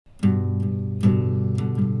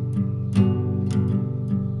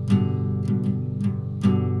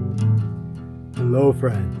Hello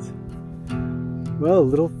friends. Well, a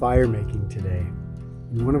little fire making today.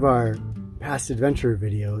 In one of our past adventure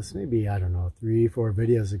videos, maybe, I don't know, 3-4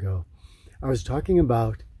 videos ago, I was talking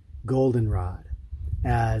about Goldenrod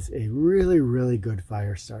as a really good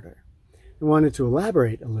fire starter. I wanted to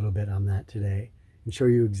elaborate a little bit on that today and show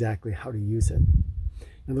you exactly how to use it.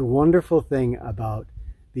 And the wonderful thing about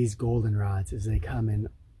these goldenrods is they come in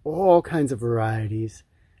all kinds of varieties,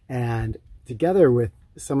 and together with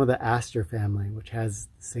some of the aster family, which has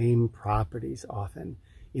the same properties often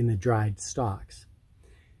in the dried stalks.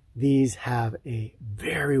 These have a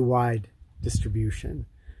very wide distribution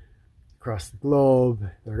across the globe.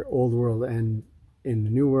 They're old world and in the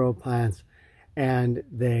new world plants, and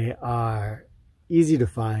they are easy to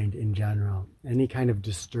find in general, any kind of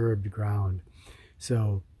disturbed ground.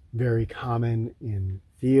 So very common in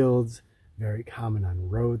fields, very common on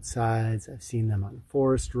roadsides. I've seen them on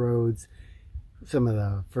forest roads. Some of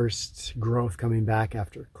the first growth coming back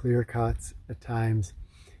after clear cuts at times.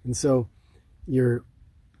 And so your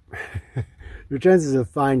chances of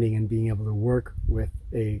finding and being able to work with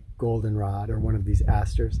a goldenrod or one of these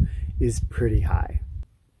asters is pretty high.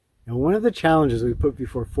 Now, one of the challenges we put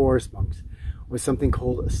before forest monks was something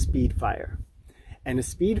called a speed fire. And a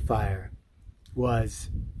speed fire was,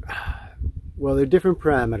 well, there are different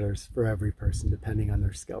parameters for every person depending on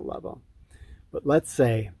their skill level. But let's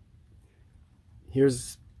say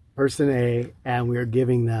here's person A, and we are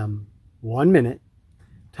giving them 1 minute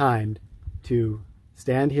timed to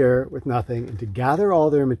stand here with nothing and to gather all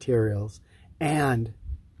their materials and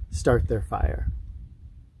start their fire.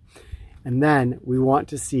 And then we want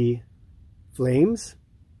to see flames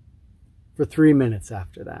for 3 minutes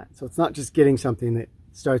after that. So it's not just getting something that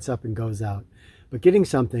starts up and goes out, but getting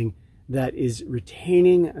something that is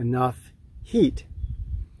retaining enough heat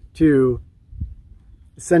to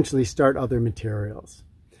essentially start other materials.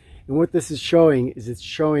 And what this is showing is it's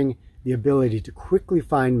showing the ability to quickly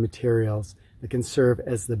find materials that can serve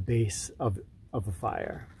as the base of a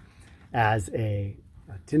fire, as a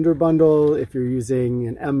tinder bundle if you're using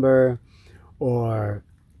an ember, or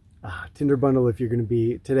a tinder bundle if you're going to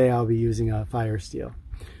be, today I'll be using a fire steel.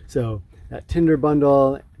 So that tinder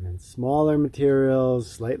bundle, and then smaller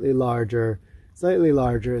materials, slightly larger,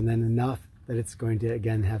 and then enough that it's going to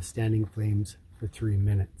again have standing flames for 3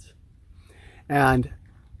 minutes. And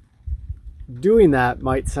doing that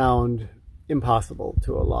might sound impossible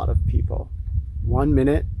to a lot of people. 1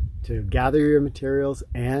 minute to gather your materials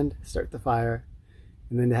and start the fire,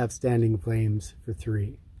 and then to have standing flames for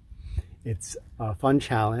 3. It's a fun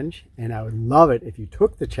challenge, and I would love it if you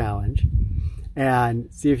took the challenge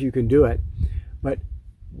and see if you can do it. But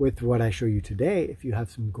with what I show you today, if you have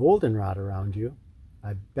some goldenrod around you,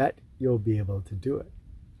 I bet you'll be able to do it.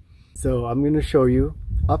 So I'm going to show you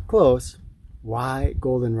up close why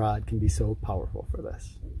goldenrod can be so powerful for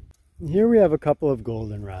this. And here we have a couple of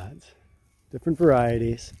goldenrods, different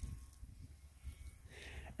varieties.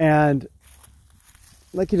 And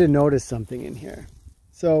I'd like you to notice something in here.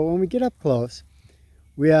 So when we get up close,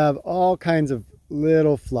 we have all kinds of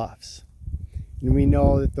little fluffs. And we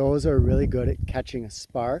know that those are really good at catching a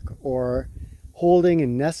spark or holding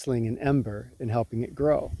and nestling an ember and helping it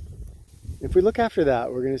grow. If we look after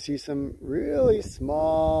that, we're going to see some really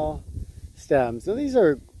small stems. Now these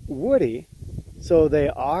are woody, so they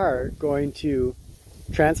are going to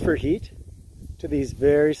transfer heat to these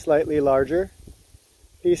very slightly larger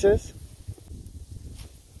pieces.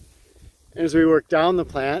 And as we work down the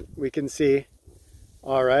plant, we can see,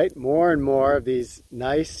 all right, more and more of these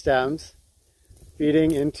nice stems feeding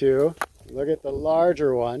into, look at the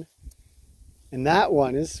larger one. And that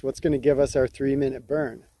one is what's going to give us our 3-minute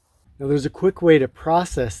burn. Now there's a quick way to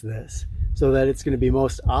process this so that it's going to be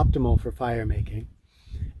most optimal for fire making.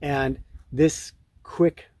 And this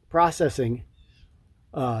quick processing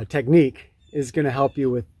technique is going to help you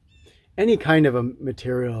with any kind of a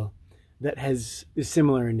material that is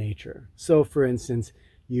similar in nature. So for instance,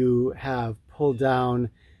 you have pulled down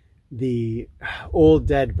the old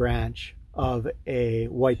dead branch of a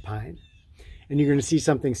white pine, and you're going to see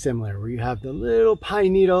something similar where you have the little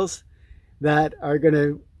pine needles that are going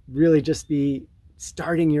to really just be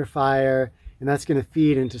starting your fire, and that's going to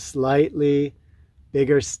feed into slightly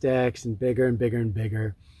bigger sticks and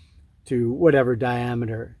bigger to whatever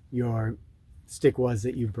diameter your stick was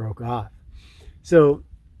that you broke off. So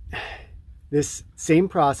this same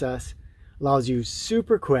process allows you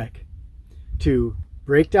super quick to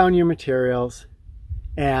break down your materials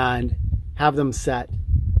and have them set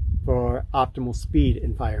for optimal speed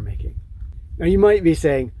in fire making. Now you might be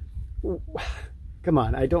saying, come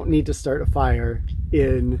on, I don't need to start a fire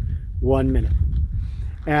in 1 minute.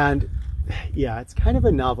 And yeah, it's kind of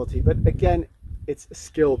a novelty, but again, it's a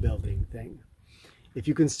skill building thing. If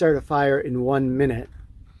you can start a fire in 1 minute,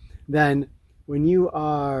 then when you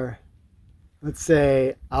are, let's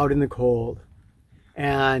say, out in the cold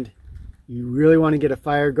and you really want to get a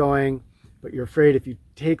fire going, but you're afraid if you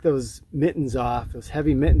take those mittens off, those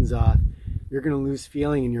heavy mittens off, you're going to lose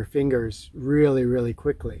feeling in your fingers really, really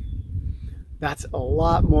quickly. That's a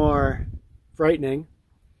lot more frightening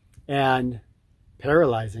and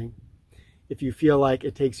paralyzing if you feel like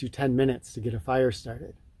it takes you 10 minutes to get a fire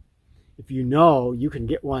started. If you know you can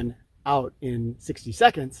get one out in 60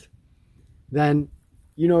 seconds, then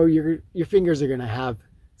you know your fingers are going to have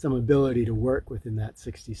some ability to work within that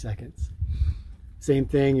 60 seconds. Same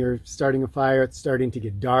thing, you're starting a fire, it's starting to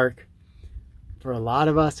get dark. For a lot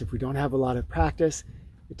of us, if we don't have a lot of practice,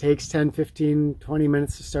 it takes 10, 15, 20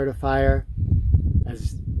 minutes to start a fire.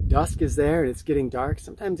 As dusk is there and it's getting dark,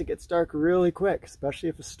 sometimes it gets dark really quick, especially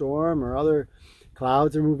if a storm or other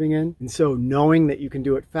clouds are moving in. And so knowing that you can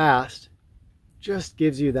do it fast just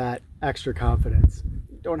gives you that extra confidence.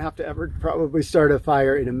 You don't have to ever probably start a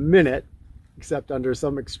fire in a minute, except under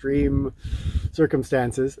some extreme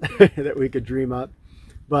circumstances that we could dream up.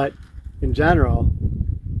 But in general,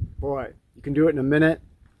 boy, you can do it in a minute,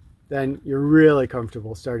 then you're really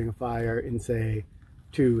comfortable starting a fire in, say,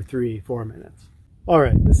 2, 3, 4 minutes. All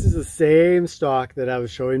right, this is the same stalk that I was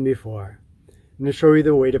showing before. I'm going to show you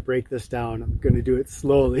the way to break this down. I'm going to do it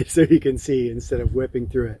slowly so you can see instead of whipping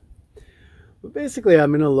through it. But basically,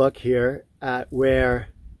 I'm going to look here at where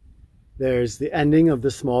there's the ending of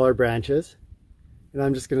the smaller branches, and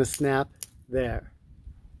I'm just going to snap there.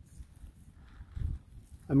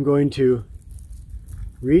 I'm going to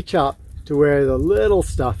reach up to where the little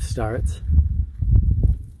stuff starts,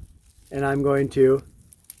 and I'm going to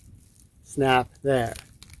snap there.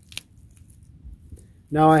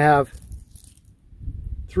 Now I have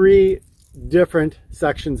 3 different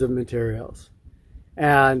sections of materials,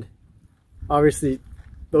 and obviously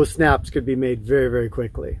those snaps could be made very, very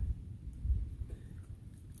quickly.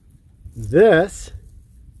 This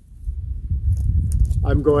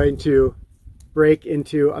I'm going to break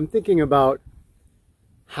into, I'm thinking about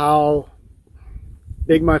how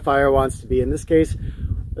big my fire wants to be. In this case,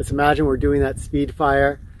 let's imagine we're doing that speed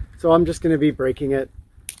fire. So I'm just going to be breaking it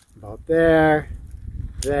about there,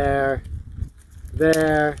 there,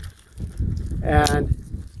 there,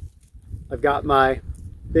 and I've got my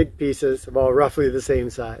big pieces of all roughly the same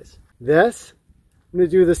size. This, I'm going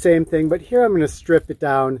to do the same thing, but here I'm going to strip it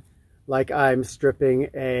down like I'm stripping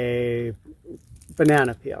a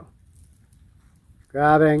banana peel.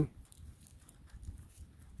 Grabbing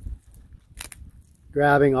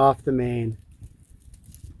off the main.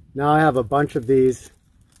 Now I have a bunch of these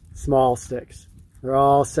small sticks. They're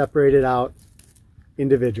all separated out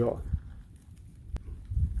individual.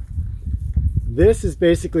 This is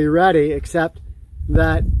basically ready, except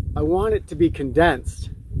that I want it to be condensed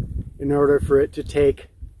in order for it to take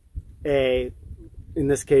a, in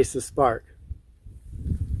this case, a spark.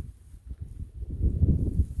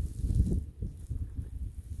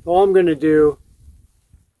 All I'm going to do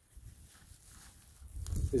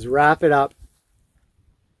is wrap it up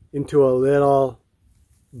into a little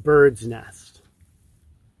bird's nest.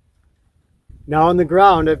 Now on the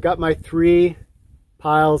ground, I've got my 3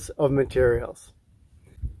 piles of materials.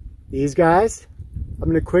 These guys, I'm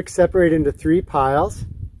going to quick separate into 3 piles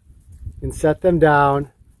and set them down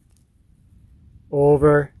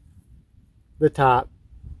over the top.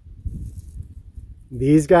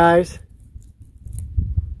 These guys,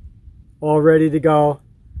 all ready to go,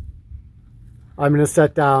 I'm going to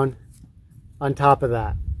set down on top of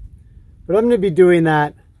that. But I'm going to be doing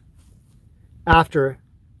that after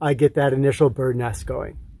I get that initial bird nest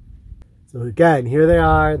going. So again, here they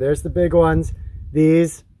are. There's the big ones.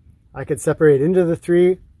 These I could separate into the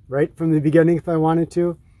 3 right from the beginning if I wanted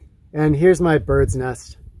to. And here's my bird's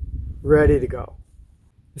nest ready to go.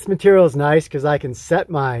 This material is nice because I can set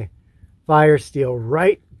my fire steel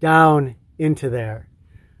right down into there.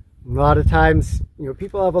 A lot of times, you know,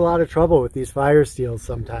 people have a lot of trouble with these fire steels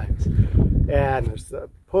sometimes. And there's the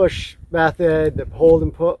push method, the hold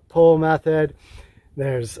and pull method.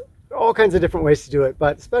 There's all kinds of different ways to do it,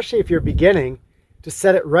 but especially if you're beginning, to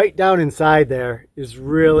set it right down inside there is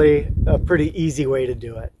really a pretty easy way to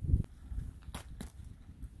do it.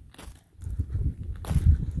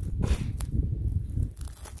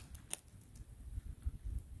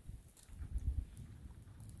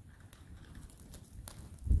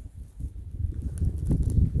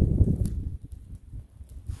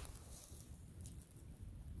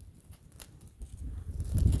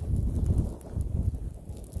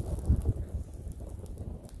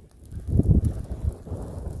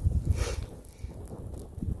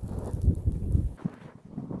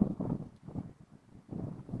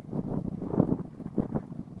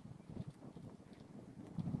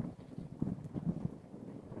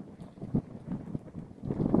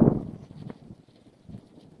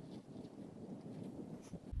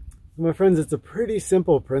 So my friends, it's a pretty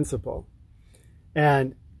simple principle.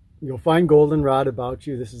 And you'll find goldenrod about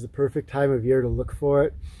you. This is the perfect time of year to look for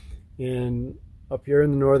it up here in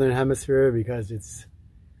the northern hemisphere, because it's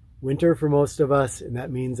winter for most of us, and that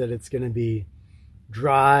means that it's going to be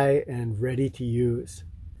dry and ready to use.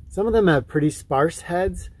 Some of them have pretty sparse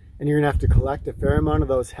heads, and you're going to have to collect a fair amount of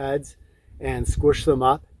those heads and squish them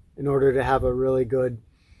up in order to have a really good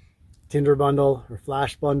tinder bundle or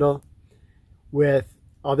flash bundle. With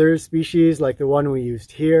other species like the one we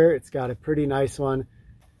used here, it's got a pretty nice one.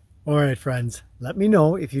 All right, friends, let me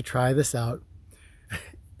know if you try this out.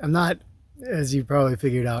 I'm not, as you probably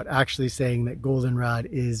figured out, actually saying that goldenrod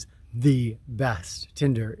is the best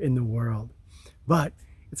tinder in the world, but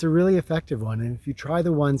it's a really effective one. And if you try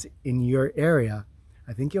the ones in your area,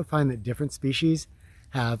 I think you'll find that different species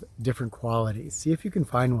have different qualities. See if you can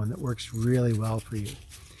find one that works really well for you.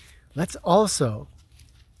 Let's also,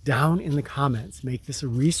 down in the comments, make this a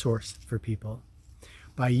resource for people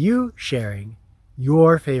by you sharing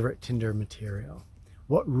your favorite tinder material.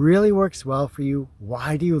 What really works well for you?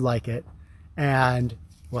 Why do you like it? And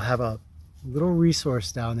we'll have a little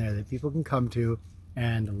resource down there that people can come to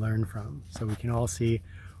and learn from, so we can all see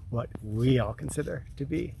what we all consider to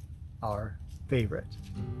be our favorite.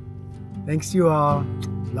 Thanks to you all.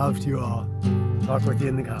 Love to you all. Talk with you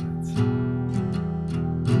in the comments.